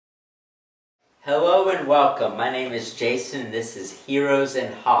Hello and welcome. My name is Jason and this is Heroes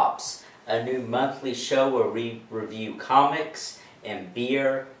and Hops, a new monthly show where we review comics and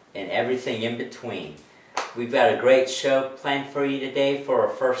beer and everything in between. We've got a great show planned for you today for our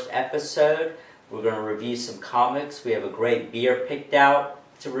first episode. We're going to review some comics. We have a great beer picked out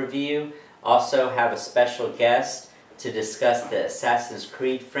to review. Also have a special guest to discuss the Assassin's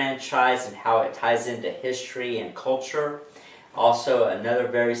Creed franchise and how it ties into history and culture. Also, another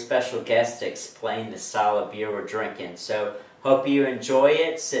very special guest to explain the style of beer we're drinking. So, hope you enjoy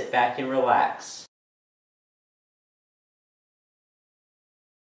it. Sit back and relax.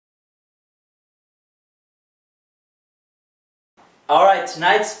 Alright,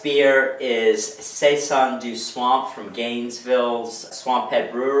 tonight's beer is Saison du Swamp from Gainesville's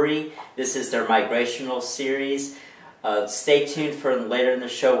Swamphead Brewery. This is their Migrational series. Stay tuned for later in the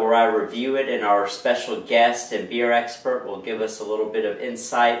show where I review it, and our special guest and beer expert will give us a little bit of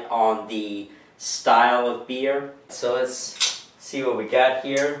insight on the style of beer. So let's see what we got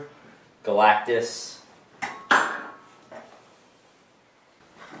here. Galactus.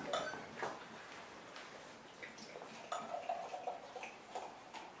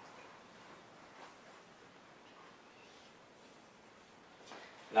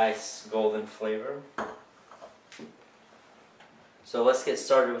 Nice golden flavor. So let's get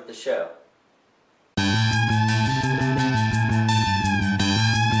started with the show.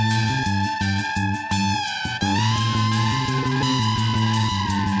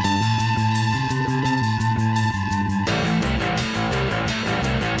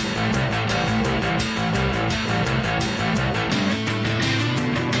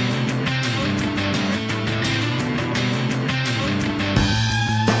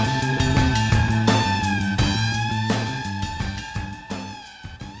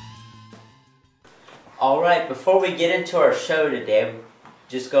 Alright, before we get into our show today,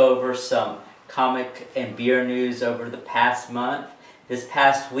 just go over some comic and beer news over the past month. This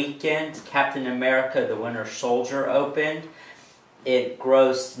past weekend, Captain America the Winter Soldier opened. It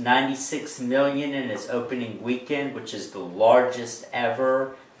grossed $96 million in its opening weekend, which is the largest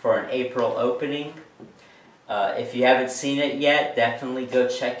ever for an April opening. If you haven't seen it yet, definitely go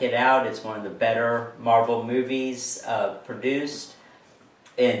check it out. It's one of the better Marvel movies produced.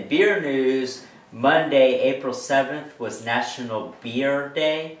 In beer news, Monday, April 7th was National Beer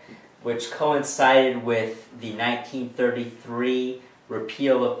Day, which coincided with the 1933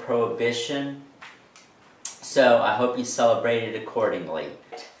 repeal of Prohibition. So I hope you celebrated accordingly.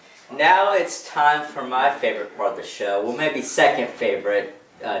 Now it's time for my favorite part of the show. Well, maybe second favorite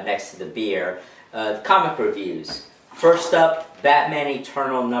next to the beer. The comic reviews. First up, Batman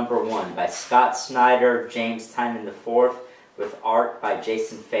Eternal #1 by Scott Snyder, James Tynion IV, with art by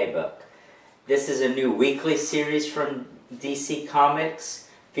Jason Fabok. This is a new weekly series from DC Comics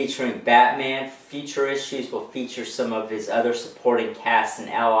featuring Batman. Future issues will feature some of his other supporting casts and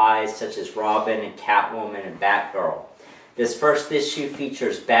allies such as Robin and Catwoman and Batgirl. This first issue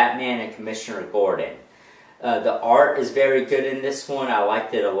features Batman and Commissioner Gordon. The art is very good in this one. I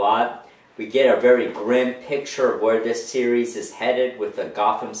liked it a lot. We get a very grim picture of where this series is headed, with a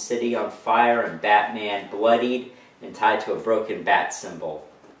Gotham City on fire and Batman bloodied and tied to a broken bat symbol.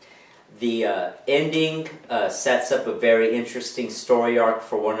 The ending sets up a very interesting story arc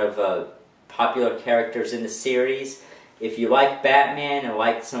for one of the popular characters in the series. If you like Batman and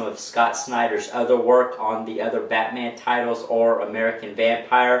like some of Scott Snyder's other work on the other Batman titles or American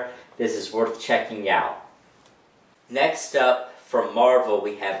Vampire, this is worth checking out. Next up, from Marvel,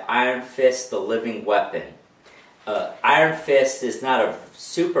 we have Iron Fist, the Living Weapon. Iron Fist is not a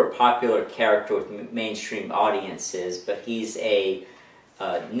super popular character with mainstream audiences, but he's a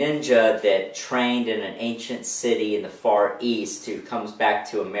ninja that trained in an ancient city in the Far East who comes back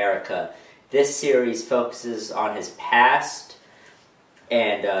to America. This series focuses on his past,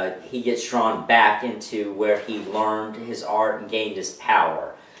 and he gets drawn back into where he learned his art and gained his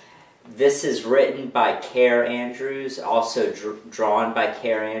power. This is written by Care Andrews, also drawn by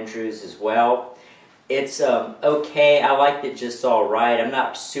Care Andrews as well. It's okay, I liked it just alright. I'm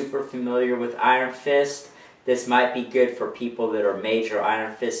not super familiar with Iron Fist. This might be good for people that are major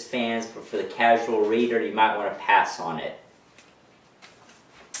Iron Fist fans, but for the casual reader, you might want to pass on it.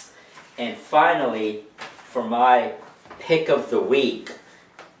 And finally, for my pick of the week,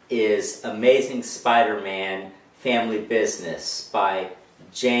 is Amazing Spider-Man Family Business by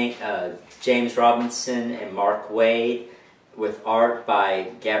James Robinson and Mark Waid, with art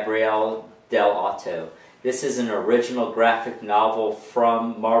by Gabriel Del Otto. This is an original graphic novel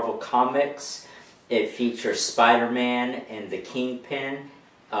from Marvel Comics. It features Spider-Man and the Kingpin.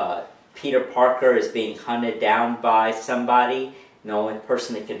 Peter Parker is being hunted down by somebody, and the only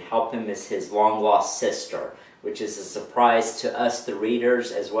person that can help him is his long-lost sister, which is a surprise to us, the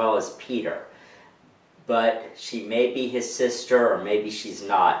readers, as well as Peter. But she may be his sister, or maybe she's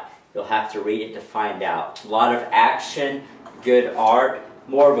not. You'll have to read it to find out. A lot of action, good art,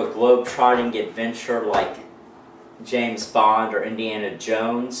 more of a globe-trotting adventure like James Bond or Indiana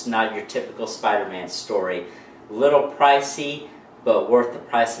Jones, not your typical Spider-Man story. A little pricey, but worth the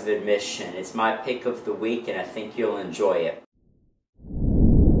price of admission. It's my pick of the week, and I think you'll enjoy it.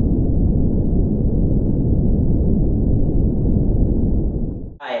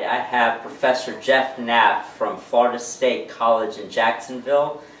 I have Professor Jeff Knapp from Florida State College in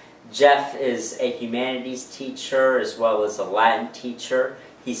Jacksonville. Jeff is a humanities teacher as well as a Latin teacher.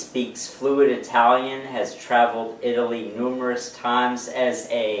 He speaks fluent Italian, has traveled Italy numerous times as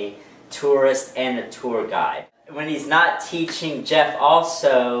a tourist and a tour guide. When he's not teaching, Jeff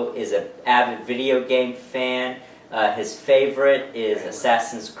also is an avid video game fan. His favorite is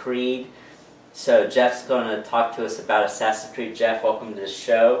Assassin's Creed. So Jeff's going to talk to us about Assassin's Creed. Jeff, welcome to the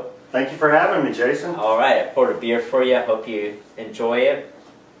show. Thank you for having me, Jason. All right, I poured a beer for you. I hope you enjoy it.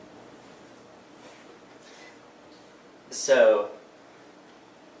 So,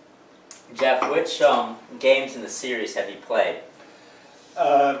 Jeff, which games in the series have you played?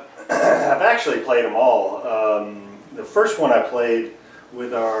 I've actually played them all. The first one I played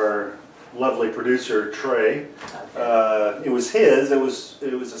with our lovely producer Trey. Okay. It was his. It was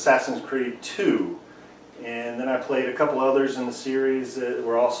Assassin's Creed 2, and then I played a couple others in the series that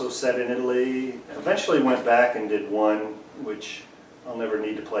were also set in Italy. Eventually went back and did one, which I'll never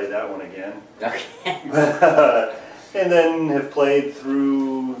need to play that one again. Okay. And then have played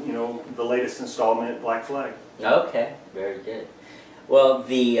through, the latest installment, Black Flag. Okay, very good. Well,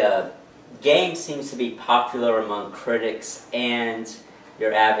 the game seems to be popular among critics and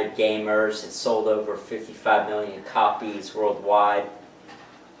your avid gamers. It sold over 55 million copies worldwide.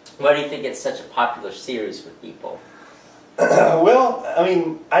 Why do you think it's such a popular series with people? Well,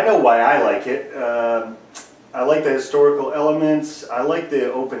 I know why I like it. I like the historical elements. I like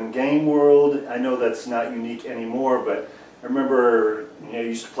the open game world. I know that's not unique anymore, but I remember I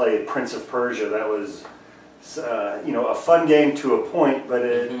used to play Prince of Persia. That was a fun game to a point, but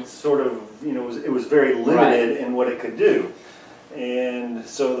it sort of it was very limited in what it could do. And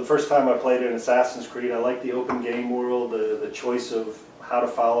so the first time I played in Assassin's Creed, I liked the open game world, the choice of how to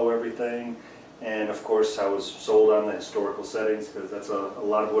follow everything, and of course I was sold on the historical settings because that's a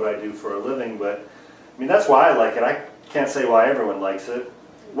lot of what I do for a living. But that's why I like it. I can't say why everyone likes it.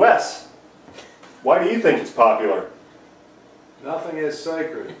 Wes, why do you think it's popular? Nothing is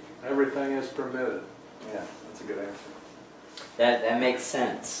sacred. Everything is permitted. Yeah, that's a good answer. That makes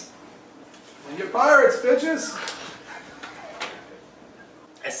sense. And you pirates, bitches!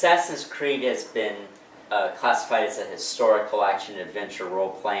 Assassin's Creed has been classified as a historical action-adventure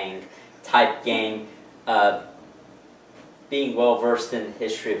role-playing type game. Being well-versed in the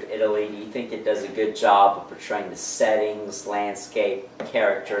history of Italy, do you think it does a good job of portraying the settings, landscape,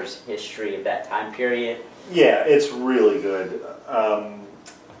 characters, history of that time period? Yeah, it's really good.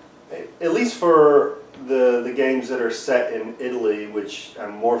 At least for the games that are set in Italy, which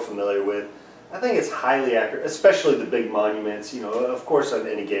I'm more familiar with, I think it's highly accurate, especially the big monuments. Of course, on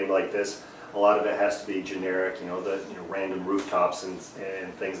any game like this, a lot of it has to be generic. The random rooftops and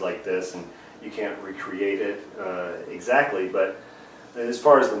things like this, and you can't recreate it exactly. But as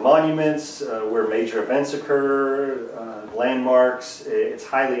far as the monuments, where major events occur, landmarks, it's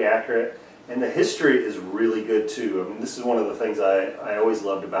highly accurate, and the history is really good too. This is one of the things I always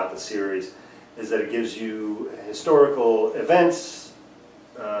loved about the series, is that it gives you historical events,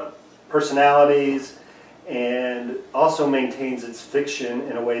 personalities, and also maintains its fiction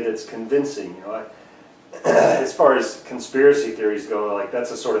in a way that's convincing. As far as conspiracy theories go, that's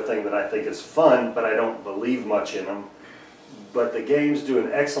the sort of thing that I think is fun, but I don't believe much in them. But the games do an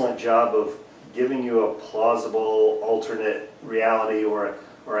excellent job of giving you a plausible alternate reality or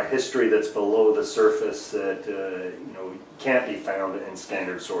a history that's below the surface that can't be found in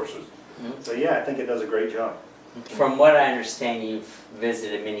standard sources. So yeah, I think it does a great job. From what I understand, you've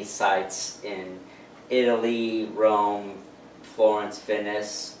visited many sites in Italy, Rome, Florence,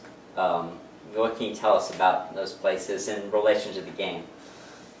 Venice. What can you tell us about those places in relation to the game?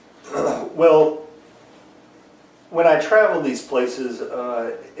 Well, when I travel these places,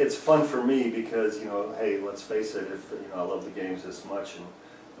 it's fun for me because, hey, let's face it, if I love the games this much and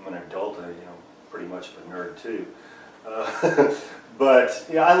I'm an adult, pretty much of a nerd too. But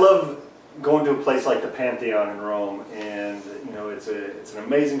I love going to a place like the Pantheon in Rome, and it's an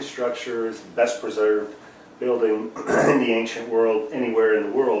amazing structure. It's the best preserved building in the ancient world, anywhere in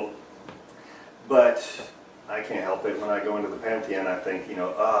the world. But I can't help it. When I go into the Pantheon, I think,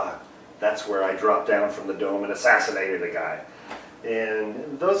 that's where I dropped down from the dome and assassinated a guy.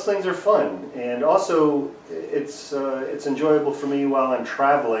 And those things are fun. And also, it's enjoyable for me while I'm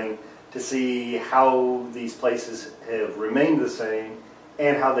traveling to see how these places have remained the same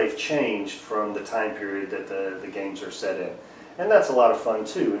and how they've changed from the time period that the games are set in. And that's a lot of fun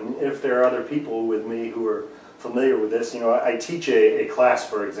too. And if there are other people with me who are familiar with this, I teach a class,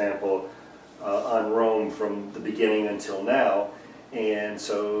 for example, on Rome from the beginning until now. And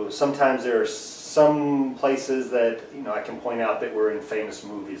so sometimes there are some places that I can point out that were in famous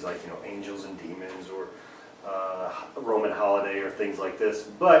movies like Angels and Demons or Roman Holiday or things like this.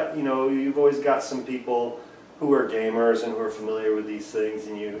 But you've always got some people who are gamers and who are familiar with these things,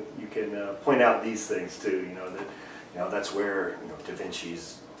 and you can point out these things too. That's where Da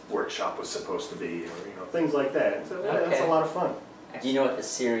Vinci's workshop was supposed to be, or things like that. So that's a lot of fun. Do you know what the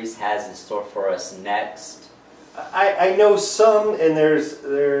series has in store for us next? I know some, and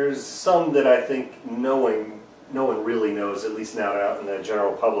there's some that I think no one really knows, at least not out in the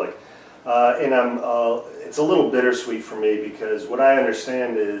general public. And it's a little bittersweet for me because what I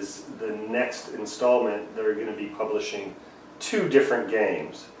understand is the next installment they're going to be publishing 2 different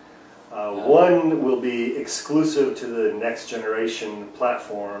games. One will be exclusive to the next generation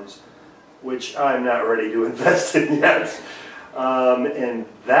platforms, which I'm not ready to invest in yet. And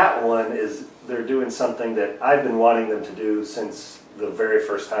that one they're doing something that I've been wanting them to do since the very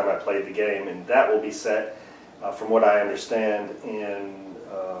first time I played the game, and that will be set, from what I understand, in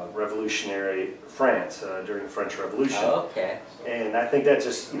revolutionary France during the French Revolution. Oh, okay. And I think that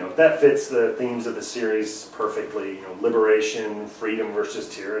just, that fits the themes of the series perfectly, liberation, freedom versus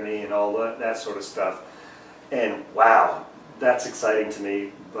tyranny, and all that sort of stuff. And wow, that's exciting to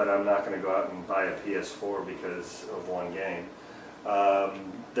me, but I'm not going to go out and buy a PS4 because of one game.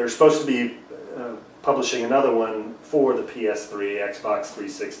 They're supposed to be publishing another one for the PS3, Xbox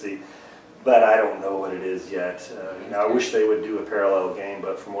 360, but I don't know what it is yet. I wish they would do a parallel game,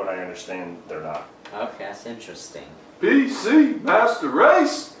 but from what I understand, they're not. Okay, that's interesting. PC Master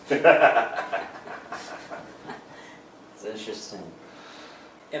Race! It's interesting.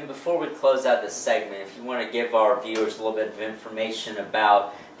 And before we close out this segment, if you want to give our viewers a little bit of information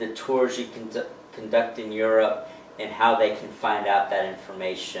about the tours you conduct in Europe and how they can find out that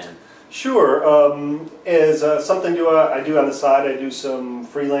information. Sure. As something I do on the side, I do some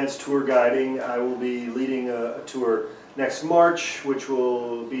freelance tour guiding. I will be leading a tour next March, which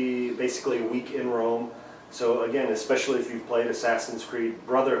will be basically a week in Rome. So again, especially if you've played Assassin's Creed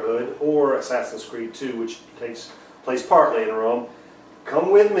Brotherhood or Assassin's Creed 2, which takes place partly in Rome,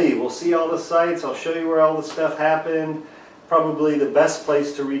 come with me. We'll see all the sites. I'll show you where all the stuff happened. Probably the best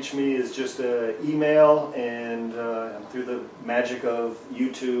place to reach me is just an email, and through the magic of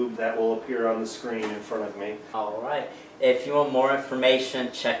YouTube, that will appear on the screen in front of me. All right. If you want more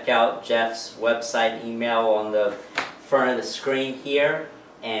information, check out Jeff's website, email on the front of the screen here.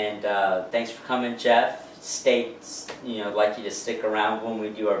 And thanks for coming, Jeff. I'd like you to stick around when we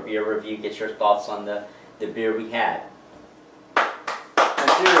do our beer review. Get your thoughts on the beer we had.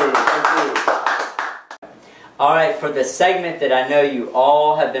 Thank you. Thank you. Alright, for the segment that I know you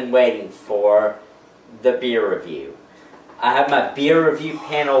all have been waiting for, the beer review. I have my beer review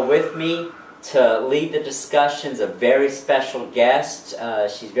panel with me to lead the discussions, a very special guest.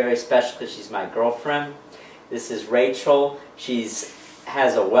 She's very special because she's my girlfriend. This is Rachel. She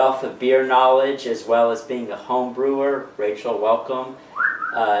has a wealth of beer knowledge as well as being a home brewer. Rachel, welcome.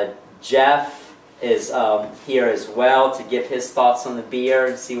 Jeff is here as well to give his thoughts on the beer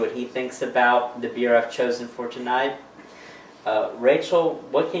and see what he thinks about the beer I've chosen for tonight. Rachel,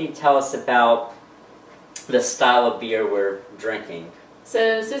 what can you tell us about the style of beer we're drinking?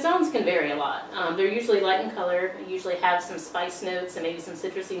 So Saisons can vary a lot. They're usually light in color, usually have some spice notes and maybe some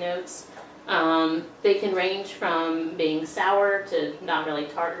citrusy notes. They can range from being sour to not really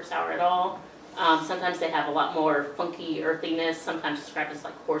tart or sour at all. Sometimes they have a lot more funky earthiness, sometimes described as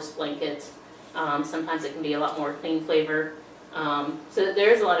like horse blanket. Sometimes it can be a lot more clean flavor. So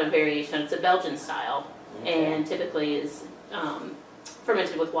there is a lot of variation. It's a Belgian style, and typically is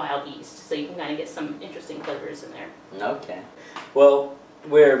fermented with wild yeast, so you can kind of get some interesting flavors in there. Okay. Well,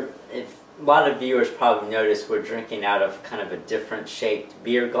 a lot of viewers probably noticed we're drinking out of kind of a different shaped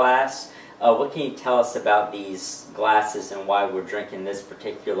beer glass. What can you tell us about these glasses and why we're drinking this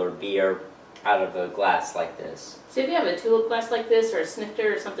particular beer out of a glass like this? So if you have a tulip glass like this or a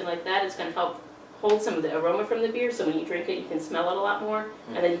snifter or something like that, it's going to help hold some of the aroma from the beer, so when you drink it you can smell it a lot more,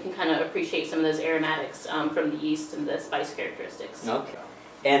 and then you can kind of appreciate some of those aromatics from the yeast and the spice characteristics. Okay.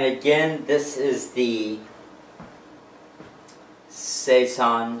 And again, this is the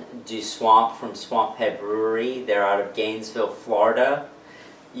Saison du Swamp from Swamphead Brewery. They're out of Gainesville, Florida.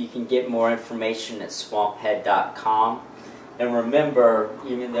 You can get more information at swamphead.com. And remember,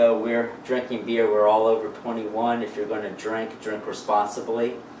 even though we're drinking beer, we're all over 21. If you're going to drink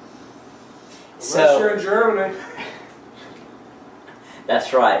responsibly. Unless you're in Germany.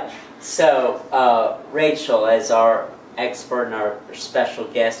 That's right. So, Rachel, as our expert and our special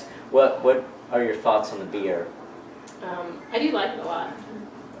guest, what are your thoughts on the beer? I do like it a lot.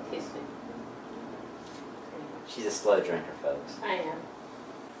 She's a slow drinker, folks. I am.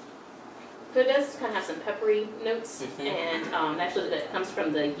 So it does kind of have some peppery notes, and actually that comes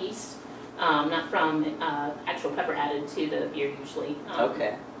from the yeast, not from actual pepper added to the beer usually.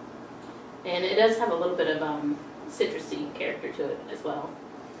 Okay. And it does have a little bit of citrusy character to it as well.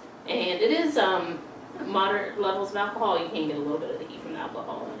 And it is moderate levels of alcohol. You can get a little bit of the heat from the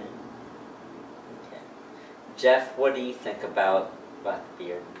alcohol in it. Okay. Jeff, what do you think about the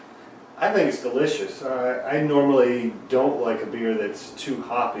beer? I think it's delicious. I normally don't like a beer that's too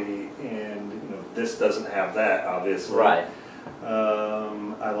hoppy, and this doesn't have that, obviously. Right.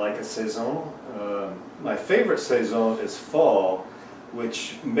 I like a Saison. My favorite Saison is fall,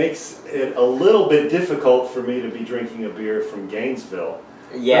 which makes it a little bit difficult for me to be drinking a beer from Gainesville.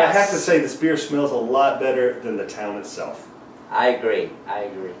 Yes. But I have to say this beer smells a lot better than the town itself. I agree.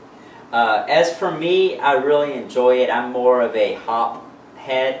 As for me, I really enjoy it. I'm more of a hop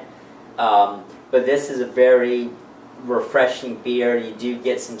head. But this is a very refreshing beer. You do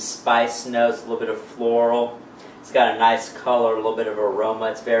get some spice notes, a little bit of floral. It's got a nice color, a little bit of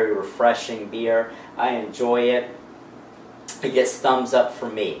aroma. It's very refreshing beer. I enjoy it. It gets thumbs up for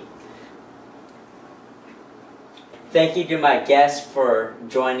me. Thank you to my guests for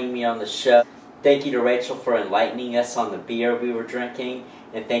joining me on the show. Thank you to Rachel for enlightening us on the beer we were drinking.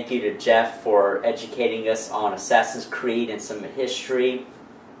 And thank you to Jeff for educating us on Assassin's Creed and some history.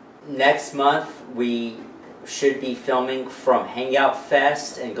 Next month, we should be filming from Hangout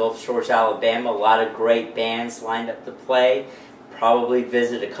Fest in Gulf Shores, Alabama. A lot of great bands lined up to play. Probably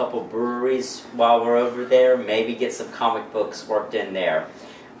visit a couple breweries while we're over there. Maybe get some comic books worked in there.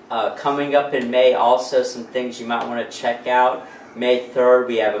 Coming up in May, also some things you might want to check out. May 3rd,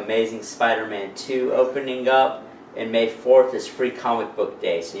 we have Amazing Spider-Man 2 opening up. And May 4th is Free Comic Book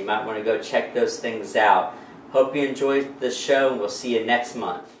Day, so you might want to go check those things out. Hope you enjoyed the show, and we'll see you next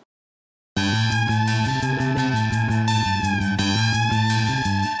month.